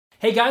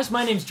Hey guys,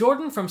 my name's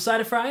Jordan from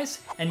Side of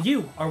Fries, and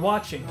you are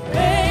watching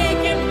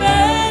Making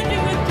Magic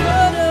with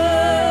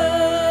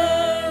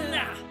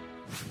Jordan!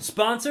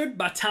 Sponsored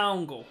by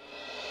Tongal.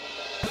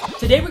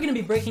 Today we're going to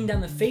be breaking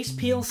down the face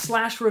peel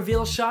 /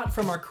 reveal shot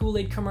from our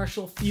Kool-Aid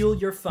commercial, Fuel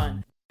Your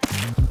Fun.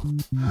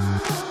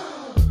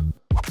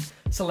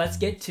 So let's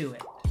get to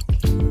it.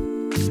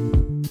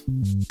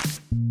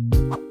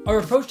 Our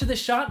approach to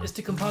this shot is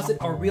to composite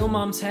our real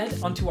mom's head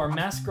onto our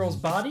masked girl's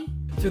body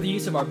through the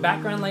use of our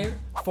background layer,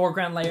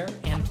 foreground layer,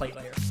 and plate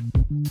layer.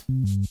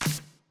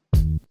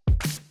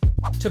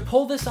 To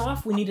pull this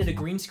off, we needed a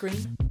green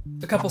screen,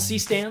 a couple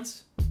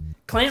C-stands,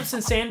 clamps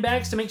and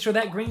sandbags to make sure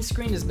that green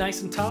screen is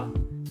nice and taut,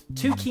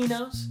 2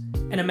 keynotes,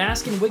 and a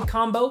mask and wig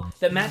combo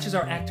that matches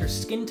our actor's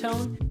skin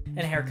tone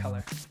and hair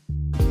color.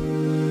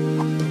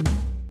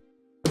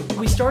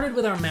 We started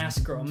with our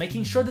mask girl,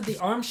 making sure that the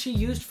arms she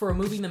used for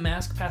removing the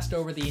mask passed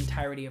over the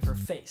entirety of her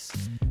face.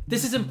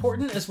 This is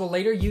important as we'll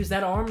later use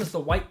that arm as the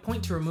white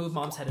point to remove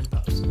mom's head in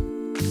post.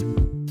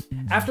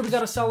 After we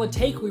got a solid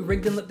take, we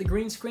rigged and lit the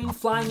green screen,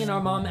 flying in our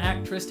mom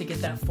actress to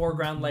get that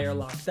foreground layer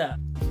locked up.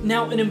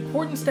 Now, an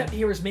important step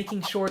here is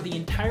making sure the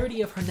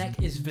entirety of her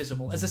neck is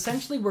visible, as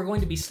essentially we're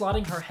going to be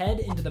slotting her head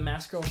into the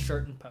mask girl's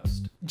shirt in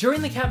post.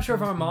 During the capture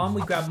of our mom,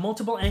 we grabbed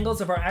multiple angles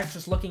of our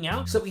actress looking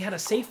out so that we had a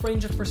safe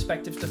range of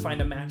perspectives to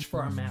find a match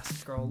for our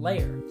masked girl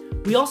layer.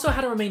 We also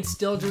had to remain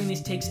still during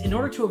these takes in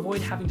order to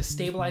avoid having to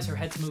stabilize her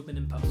head's movement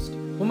in post.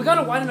 When we got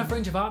a wide enough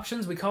range of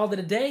options, we called it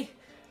a day,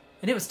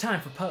 and it was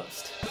time for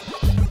post.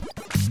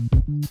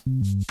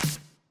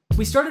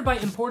 We started by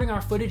importing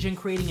our footage and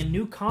creating a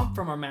new comp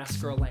from our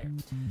masked girl layer.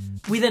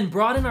 We then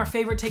brought in our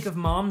favorite take of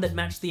mom that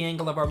matched the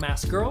angle of our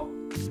masked girl,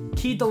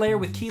 keyed the layer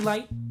with key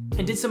light,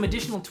 and did some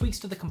additional tweaks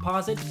to the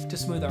composite to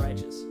smooth our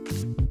edges.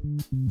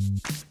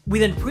 We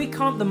then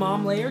pre-comped the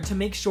mom layer to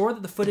make sure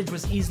that the footage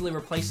was easily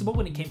replaceable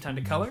when it came time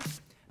to color,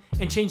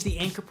 and changed the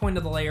anchor point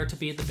of the layer to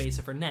be at the base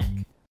of her neck.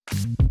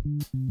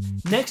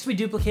 Next, we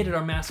duplicated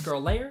our masked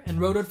girl layer and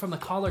rotated from the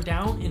collar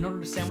down in order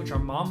to sandwich our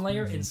mom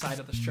layer inside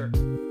of the shirt.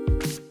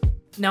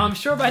 Now, I'm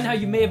sure by now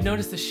you may have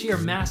noticed the sheer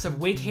mass of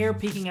wig hair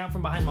peeking out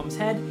from behind mom's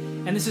head,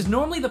 and this is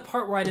normally the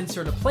part where I'd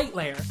insert a plate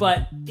layer,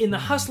 but in the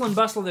hustle and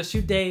bustle of the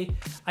shoot day,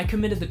 I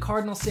committed the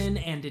cardinal sin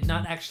and did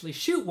not actually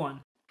shoot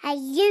one. Are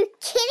you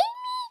kidding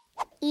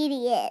me?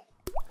 Idiot.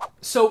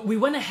 So we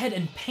went ahead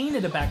and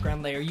painted a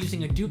background layer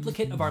using a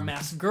duplicate of our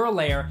masked girl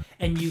layer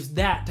and used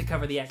that to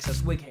cover the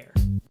excess wig hair.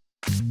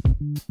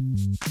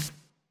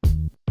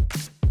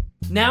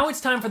 Now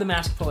it's time for the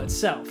mask pull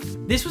itself.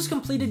 This was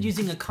completed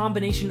using a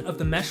combination of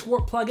the Mesh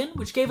Warp plugin,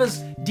 which gave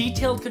us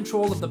detailed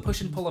control of the push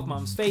and pull of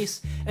mom's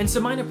face, and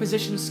some minor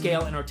position,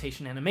 scale, and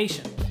rotation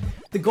animation.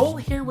 The goal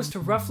here was to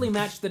roughly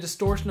match the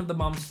distortion of the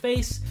mom's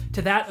face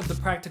to that of the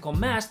practical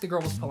mask the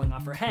girl was pulling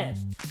off her head.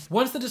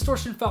 Once the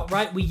distortion felt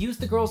right, we used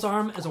the girl's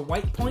arm as a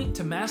white point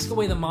to mask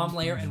away the mom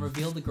layer and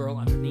reveal the girl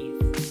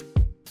underneath.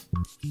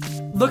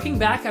 Looking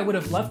back, I would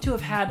have loved to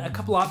have had a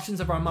couple options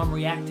of our mom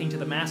reacting to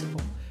the mask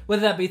pull,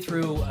 whether that be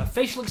through a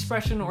facial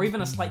expression or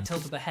even a slight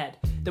tilt of the head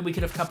that we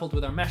could have coupled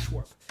with our Mesh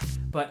Warp.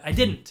 But I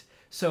didn't.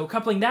 So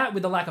coupling that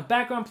with the lack of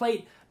background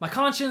plate, my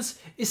conscience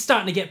is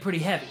starting to get pretty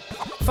heavy.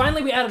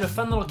 Finally, we added a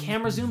fun little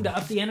camera zoom to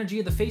up the energy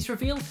of the face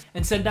reveal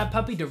and send that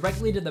puppy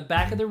directly to the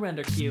back of the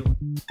render queue.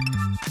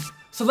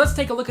 So let's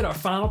take a look at our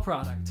final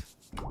product.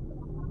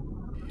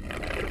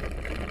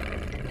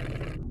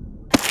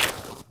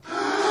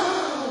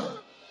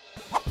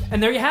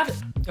 And there you have it,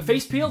 a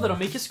face peel that'll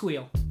make you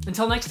squeal.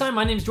 Until next time,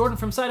 my name's Jordan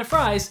from Side of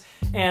Fries,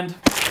 and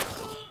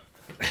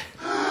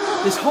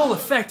this whole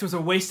effect was a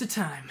waste of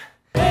time.